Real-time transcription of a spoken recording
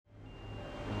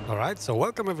Alright, so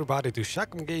welcome everybody to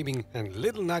Shakum Gaming and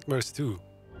Little Nightmares 2.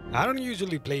 I don't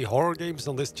usually play horror games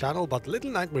on this channel, but Little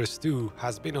Nightmares 2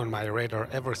 has been on my radar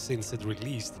ever since it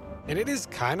released. And it is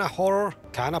kinda horror,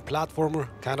 kinda platformer,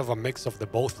 kind of a mix of the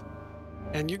both.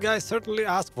 And you guys certainly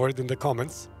asked for it in the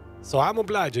comments, so I'm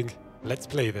obliging. Let's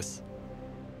play this.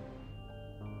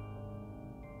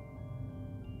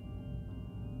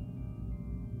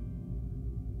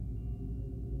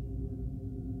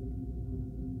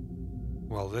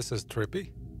 Well, this is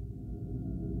trippy.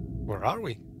 Where are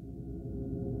we?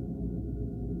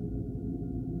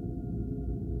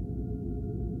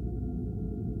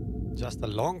 Just a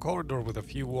long corridor with a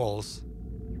few walls.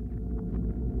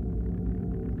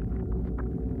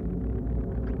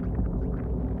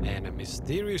 And a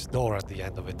mysterious door at the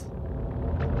end of it.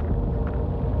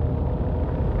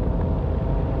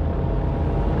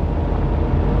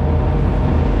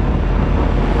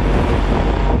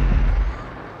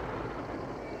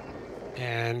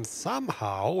 And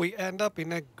somehow we end up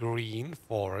in a green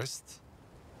forest.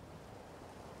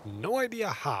 No idea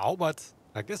how, but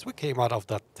I guess we came out of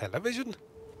that television.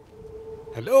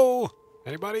 Hello?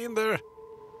 Anybody in there?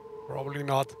 Probably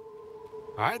not.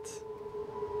 Alright.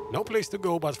 No place to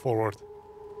go but forward.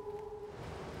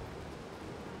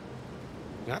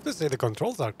 I have to say the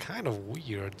controls are kind of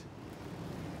weird.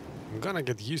 I'm gonna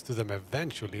get used to them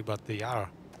eventually, but they are.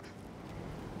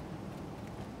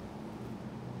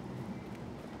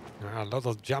 A lot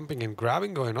of jumping and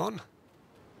grabbing going on.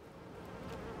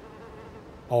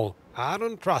 Oh, I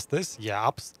don't trust this.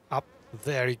 Yeah, up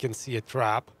there you can see a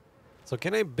trap. So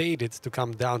can I bait it to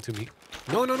come down to me?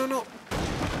 No, no, no, no.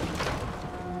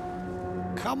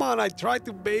 Come on, I tried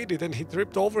to bait it and he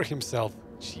tripped over himself.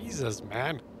 Jesus,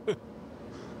 man.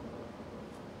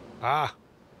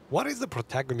 What is the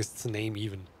protagonist's name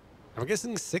even? I'm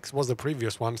guessing 6 was the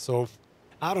previous one, so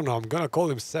I don't know. I'm gonna call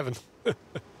him 7.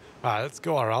 Alright, let's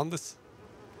go around this.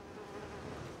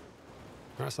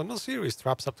 So no serious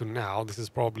traps up to now. This is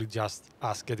probably just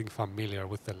us getting familiar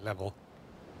with the level.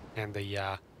 And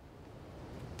the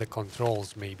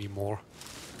controls maybe more.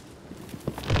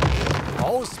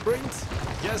 Oh, sprint!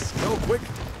 Yes, go quick!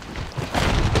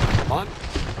 Come on!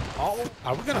 Oh,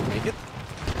 are we gonna make it?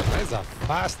 That is a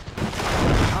fast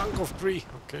hunk of tree.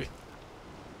 Okay.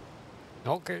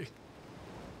 Okay.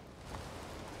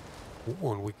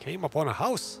 Ooh, and we came upon a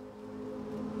house.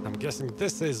 I'm guessing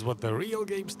this is what the real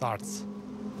game starts.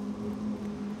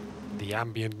 The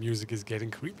ambient music is getting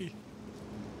creepy.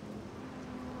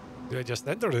 Did I just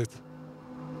enter it?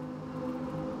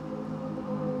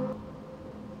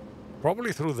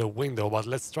 Probably through the window, but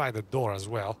let's try the door as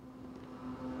well.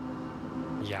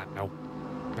 Yeah, no.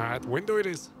 Alright, window it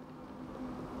is.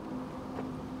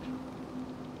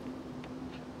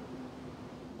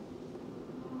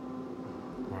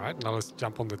 Alright, now let's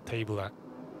jump on the table, I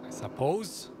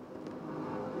suppose.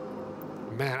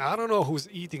 Man, I don't know who's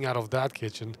eating out of that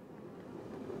kitchen.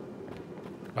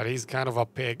 But he's kind of a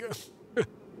pig.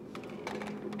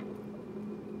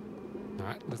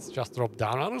 Alright, let's just drop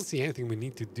down. I don't see anything we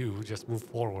need to do. Just move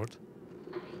forward.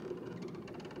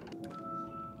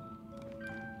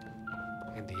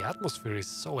 And the atmosphere is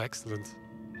so excellent.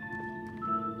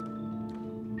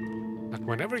 Like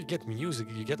whenever you get music,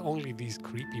 you get only these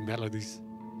creepy melodies.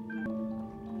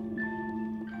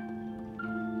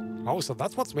 Oh, so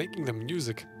that's what's making the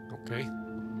music. Okay.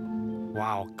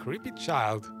 Wow, creepy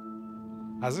child.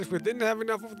 As if we didn't have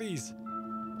enough of these.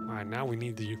 Alright, now we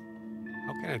need you.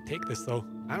 How can I take this though?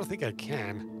 I don't think I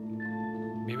can.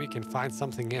 Maybe we can find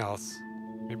something else.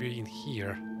 Maybe in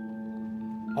here.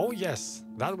 Oh yes,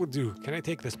 that would do. Can I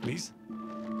take this please?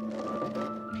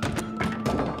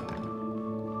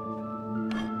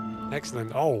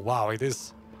 Excellent. Oh wow, it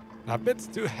is a bit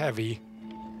too heavy.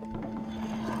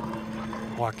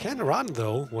 Oh, I can run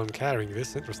though when carrying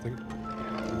this. Interesting.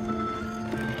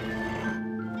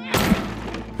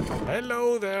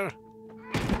 Hello there.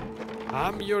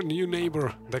 I'm your new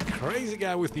neighbor, the crazy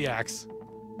guy with the axe.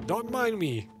 Don't mind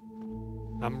me.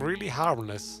 I'm really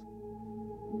harmless.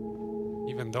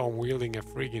 Even though I'm wielding a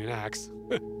freaking axe.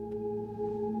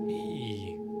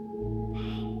 Hey.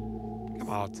 Come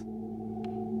out.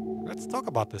 Let's talk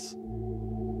about this.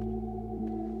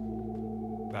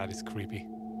 That is creepy.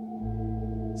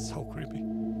 So creepy.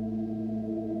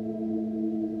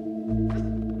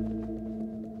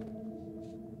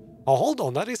 Oh, hold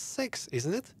on. That is 6,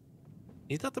 isn't it?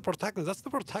 Is that the protagonist? That's the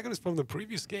protagonist from the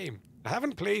previous game. I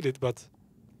haven't played it, but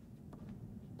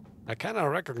I kind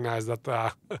of recognize that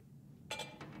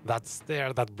that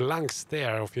stare, that blank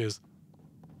stare of his.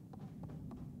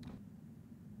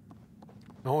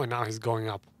 Oh, and now he's going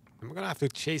up. I'm gonna have to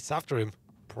chase after him,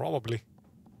 probably.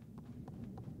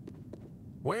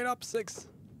 Wait up, 6.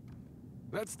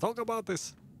 Let's talk about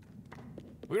this.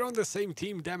 We're on the same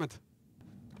team, damn it.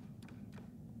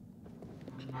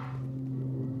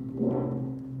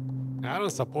 I don't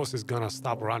suppose he's gonna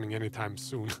stop running anytime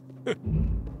soon.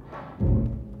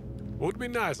 Would be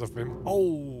nice of him.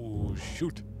 Oh,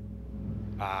 shoot.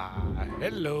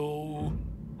 Hello.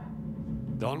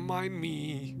 Don't mind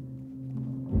me.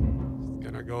 It's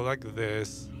gonna go like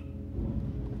this.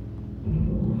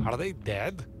 Are they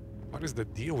dead? What is the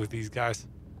deal with these guys?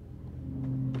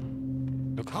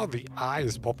 Look how the eye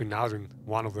is popping out in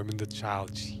one of them in the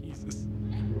child. Jesus.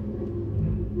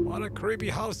 What a creepy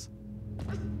house.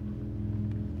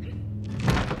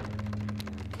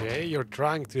 Okay, you're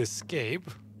trying to escape.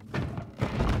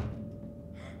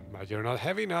 But you're not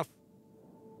heavy enough.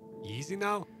 Easy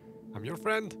now. I'm your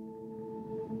friend.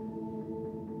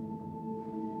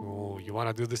 Oh, you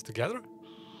wanna do this together?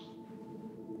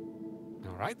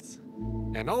 Alright.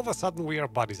 And all of a sudden we are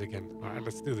buddies again. Alright,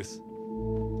 let's do this.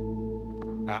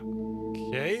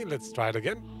 Okay, let's try it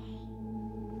again.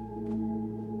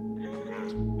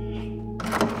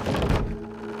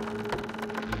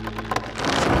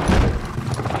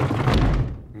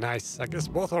 Nice. I guess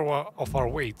both of our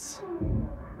weights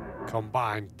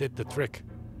combined did the trick.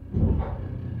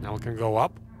 Now we can go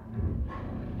up.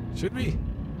 Should we?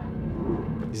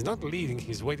 He's not leading,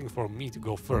 he's waiting for me to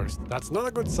go first. That's not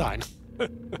a good sign.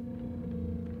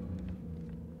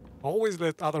 Always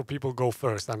let other people go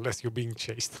first unless you're being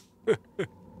chased.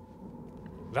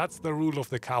 That's the rule of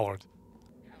the coward.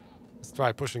 Let's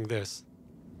try pushing this.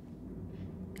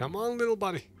 Come on, little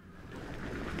buddy.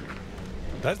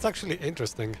 That's actually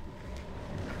interesting.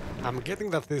 I'm getting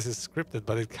that this is scripted,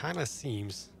 but it kind of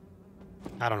seems...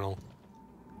 I don't know.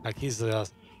 Like he's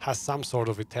has some sort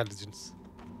of intelligence.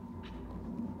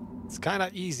 It's kind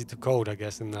of easy to code, I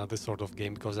guess, in this sort of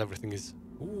game, because everything is...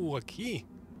 Ooh, a key.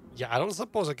 Yeah, I don't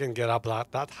suppose I can get up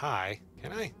that high,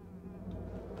 can I?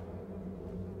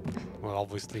 Well,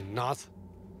 obviously not.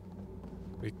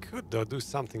 We could, though, do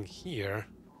something here.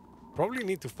 Probably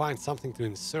need to find something to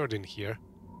insert in here.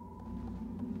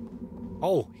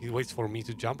 Oh, he waits for me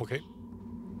to jump, okay.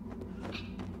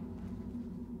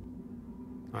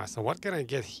 So what can I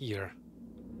get here?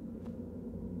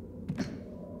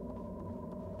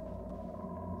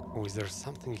 Oh, is there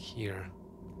something here?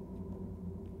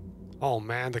 Oh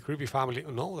man, the creepy family.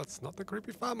 No, that's not the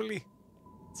creepy family.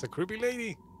 It's a creepy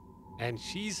lady. And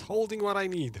she's holding what I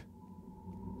need.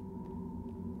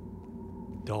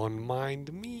 Don't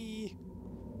mind me.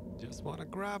 Just want to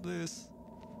grab this.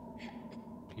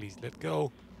 Please let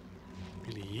go.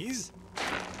 Please.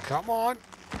 Come on.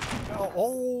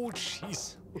 Oh,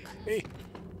 jeez. Okay.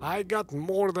 I got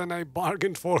more than I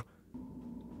bargained for.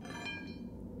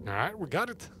 Alright, we got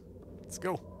it. Let's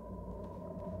go.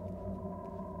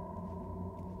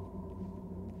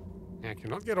 I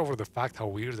cannot get over the fact how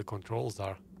weird the controls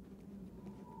are.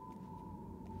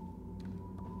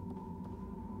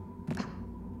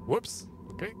 Whoops.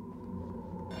 Okay.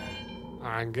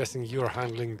 I'm guessing you're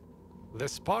handling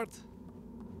this part?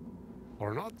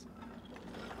 Or not?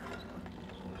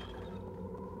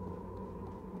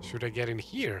 Should I get in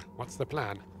here? What's the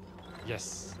plan?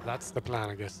 Yes, that's the plan,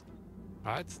 I guess.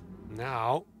 Alright,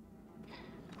 now...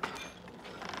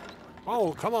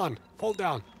 Oh, come on! Fall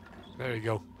down! There you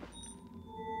go.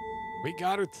 We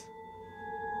got it!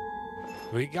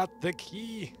 We got the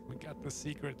key! We got the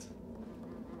secret.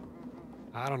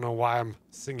 I don't know why I'm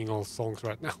singing all songs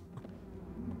right now.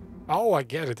 Oh, I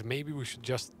get it. Maybe we should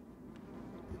just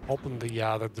open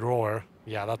the drawer.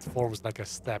 Yeah, that forms like a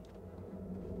step.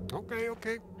 Okay,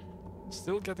 okay.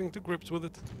 Still getting to grips with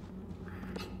it.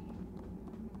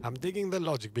 I'm digging the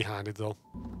logic behind it, though.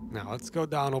 Now, let's go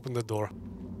down, open the door.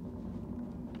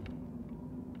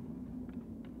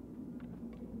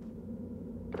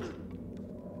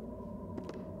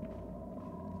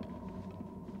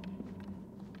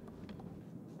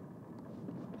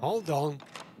 Hold on.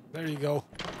 There you go.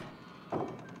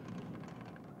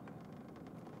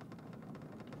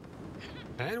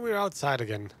 And we're outside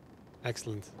again.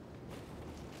 Excellent.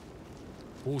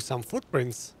 Ooh, some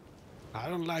footprints. I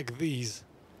don't like these.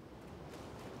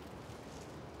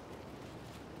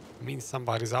 Means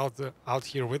somebody's out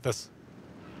here with us.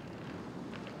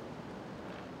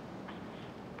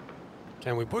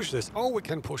 Can we push this? Oh, we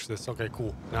can push this. Okay,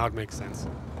 cool. Now it makes sense.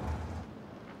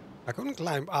 I couldn't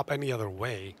climb up any other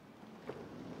way.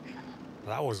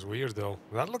 That was weird, though.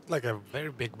 That looked like a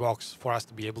very big box for us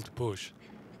to be able to push.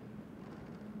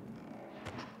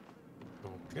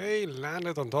 Okay,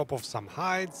 landed on top of some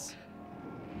hides.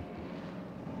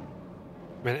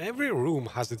 Man, every room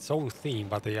has its own theme,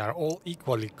 but they are all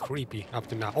equally creepy up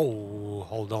to now. Oh,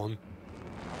 hold on.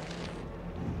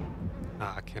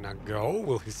 Can I go?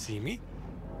 Will he see me?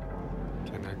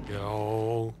 Can I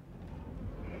go?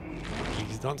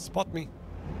 Please don't spot me.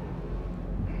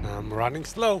 I'm running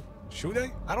slow. Should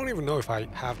I? I don't even know if I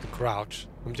have to crouch.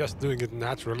 I'm just doing it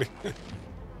naturally.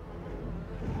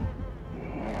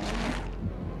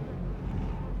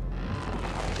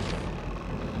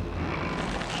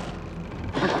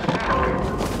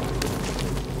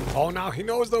 Oh, now he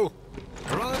knows though.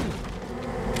 Run!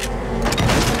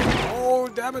 Oh,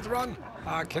 damn it, run!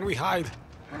 Can we hide?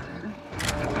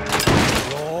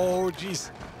 Oh,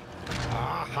 jeez.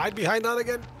 Hide behind that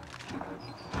again.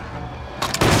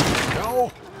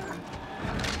 No!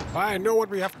 I know what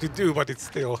we have to do, but it's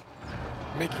still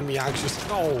making me anxious.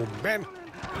 Oh, man.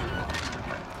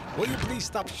 Will you please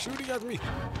stop shooting at me?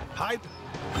 Hide.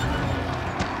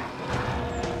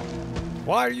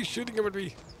 Why are you shooting at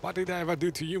me? What did I ever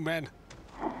do to you, man?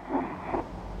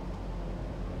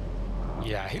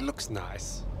 Yeah, he looks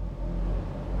nice.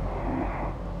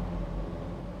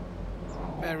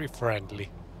 Very friendly.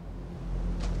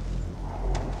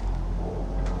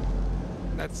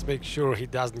 Let's make sure he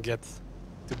doesn't get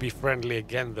to be friendly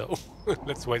again, though.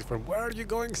 Let's wait for him. Where are you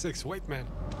going, Six? Wait, man.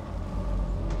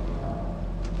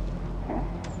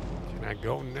 Can I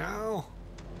go now?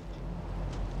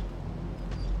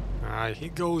 He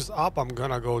goes up. I'm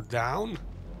gonna go down.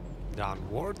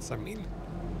 Downwards, I mean.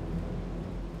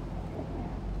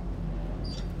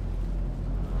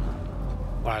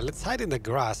 Alright, let's hide in the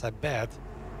grass, I bet.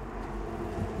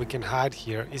 We can hide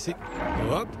here. Is he...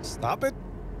 Up? Stop it.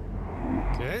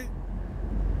 Okay.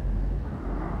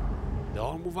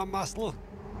 Don't move a muscle.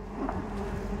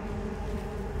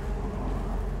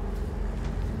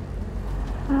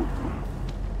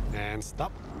 And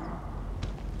stop.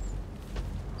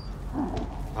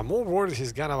 I'm more worried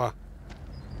he's gonna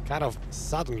kind of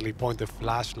suddenly point the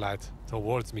flashlight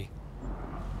towards me.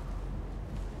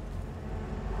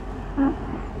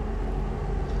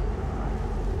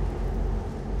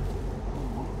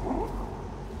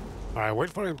 Alright, wait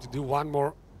for him to do one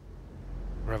more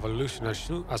revolution. As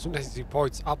soon as he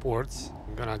points upwards,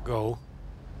 I'm gonna go.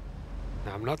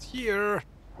 I'm not here.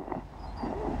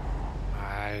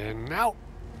 And now.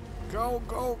 Go,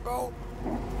 go, go.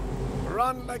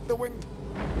 Run like the wind.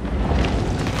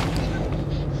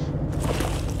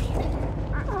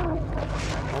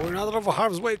 Oh, we're not over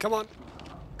harm's way. Come on.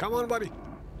 Come on, buddy.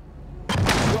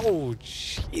 Oh,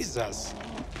 Jesus.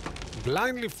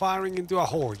 Blindly firing into a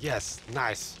hole. Yes,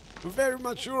 nice. Very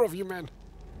mature of you, man.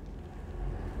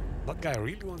 That guy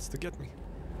really wants to get me.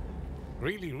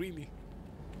 Really, really.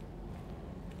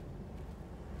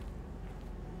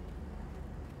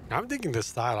 I'm digging the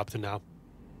style up to now.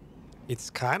 It's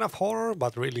kind of horror,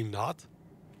 but really not.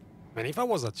 And if I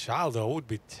was a child, I would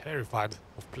be terrified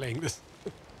of playing this.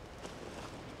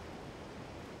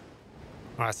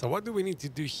 Alright, so what do we need to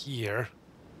do here?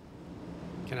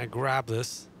 Can I grab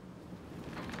this?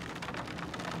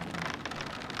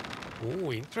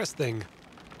 Oh, interesting.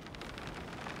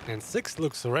 And 6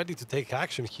 looks ready to take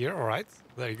action here. Alright,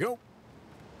 there you go.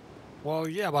 Well,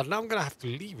 yeah, but now I'm gonna have to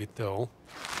leave it, though.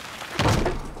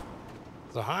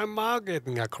 So how am I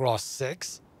getting across,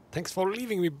 6? Thanks for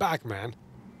leaving me back, man.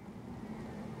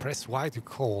 Press Y to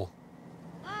call.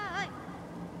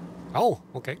 Oh,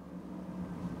 okay.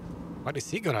 What is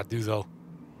he gonna do, though?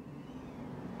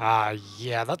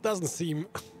 Yeah, that doesn't seem...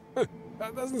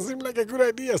 that doesn't seem like a good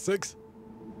idea, 6.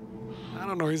 I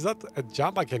don't know, is that a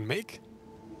jump I can make?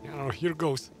 I don't know, here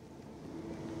goes.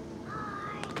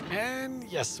 And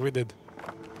yes, we did.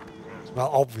 Well,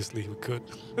 obviously we could.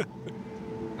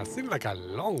 That seemed like a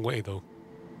long way, though.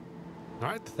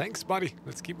 Alright, thanks, buddy.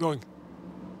 Let's keep going.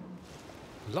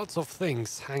 Lots of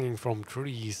things hanging from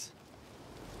trees.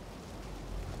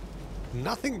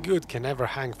 Nothing good can ever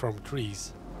hang from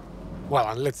trees. Well,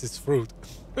 unless it's fruit.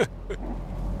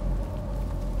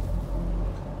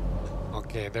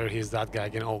 Okay, there he is, that guy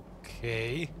again.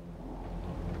 Okay.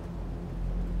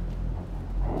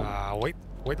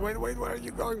 Wait, where are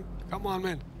you going? Come on,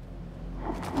 man.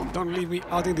 Don't leave me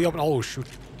out in the open. Oh, shoot.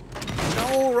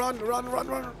 No, run.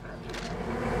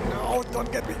 No,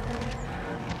 don't get me.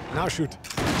 Now shoot.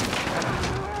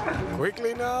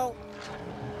 Quickly now.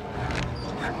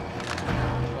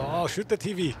 Oh, shoot the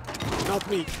TV. Not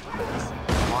me.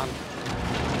 Come on.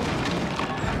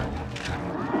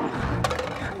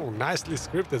 Oh, nicely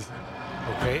scripted.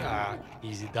 Okay,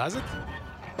 easy does it.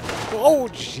 Oh,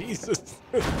 Jesus.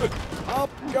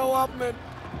 Go up, man.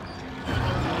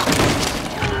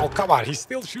 Oh, come on, he's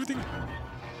still shooting?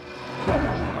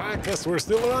 I guess we're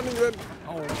still running then.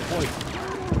 Oh, boy.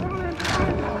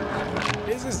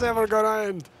 Is this ever gonna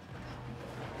end?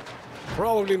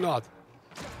 Probably not.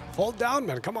 Fall down,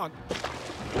 man, come on.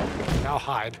 Now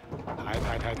hide. Hide,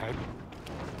 hide, hide, hide.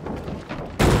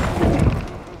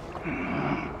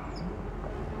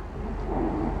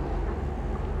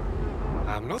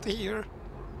 I'm not here.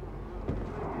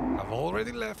 I've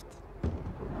already left.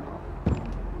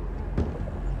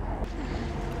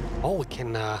 Oh, we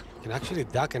can actually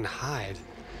duck and hide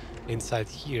inside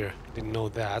here. Didn't know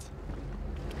that.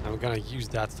 I'm gonna use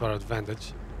that to our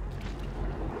advantage.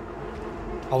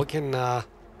 Oh, we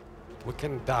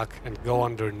can duck and go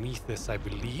underneath this, I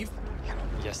believe.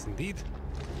 Yes, indeed.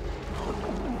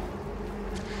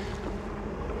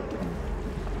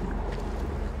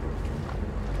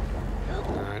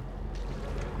 Alright.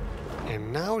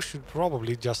 And now should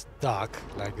probably just duck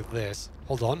like this.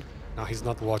 Hold on. Now he's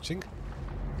not watching.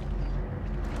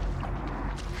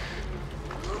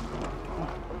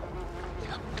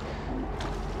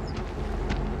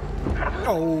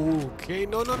 Okay,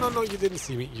 no, no, no, no, you didn't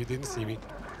see me. You didn't see me.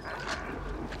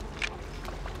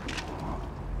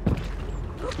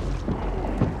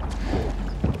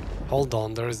 Hold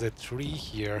on, there is a tree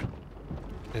here.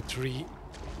 A tree.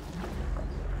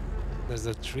 There's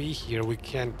a tree here. We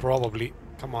can probably...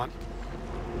 Come on.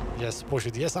 Yes, push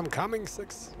it. Yes, I'm coming,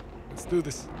 6. Let's do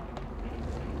this.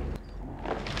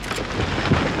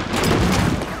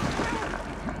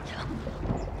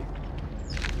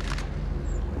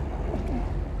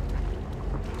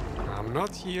 I'm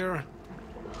not here.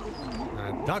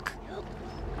 Duck.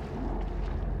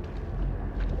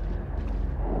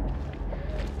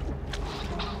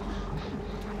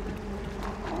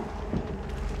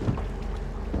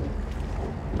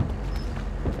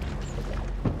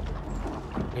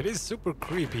 It is super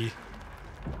creepy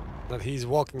that he's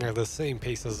walking at the same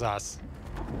pace as us.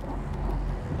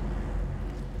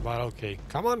 But okay.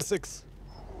 Come on, 6.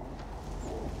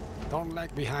 Don't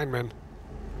lag behind, man.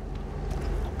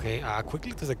 Okay,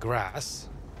 quickly to the grass.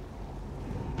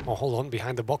 Oh, hold on,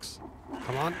 behind the box.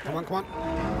 Come on, come on, come on.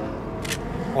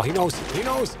 Oh, he knows, he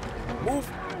knows.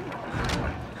 Move.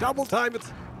 Double time it.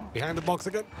 Behind the box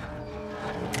again.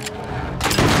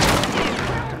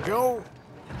 Go.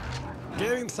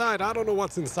 Get inside. I don't know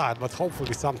what's inside, but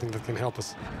hopefully something that can help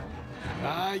us.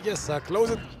 Yes, close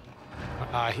it.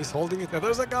 He's holding it.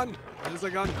 There's a gun. There's a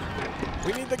gun.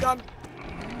 We need the gun.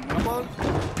 Come on.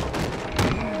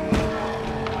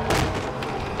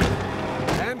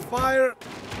 And fire.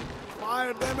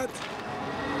 Fire, damn it.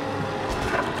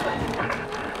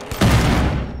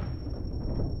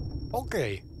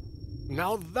 Okay.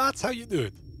 Now that's how you do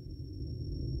it.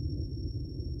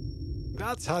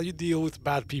 That's how you deal with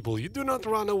bad people. You do not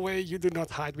run away, you do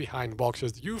not hide behind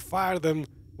boxes, you fire them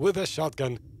with a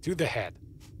shotgun to the head.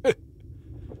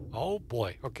 Oh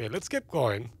boy. Okay, let's keep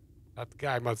going. That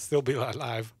guy must still be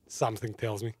alive, something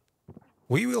tells me.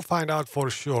 We will find out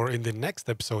for sure in the next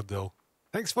episode though.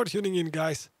 Thanks for tuning in,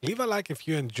 guys. Leave a like if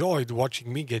you enjoyed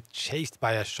watching me get chased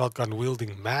by a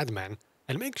shotgun-wielding madman,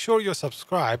 and make sure you're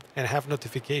subscribed and have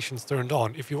notifications turned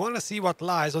on if you want to see what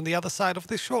lies on the other side of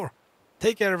this shore.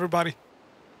 Take care, everybody.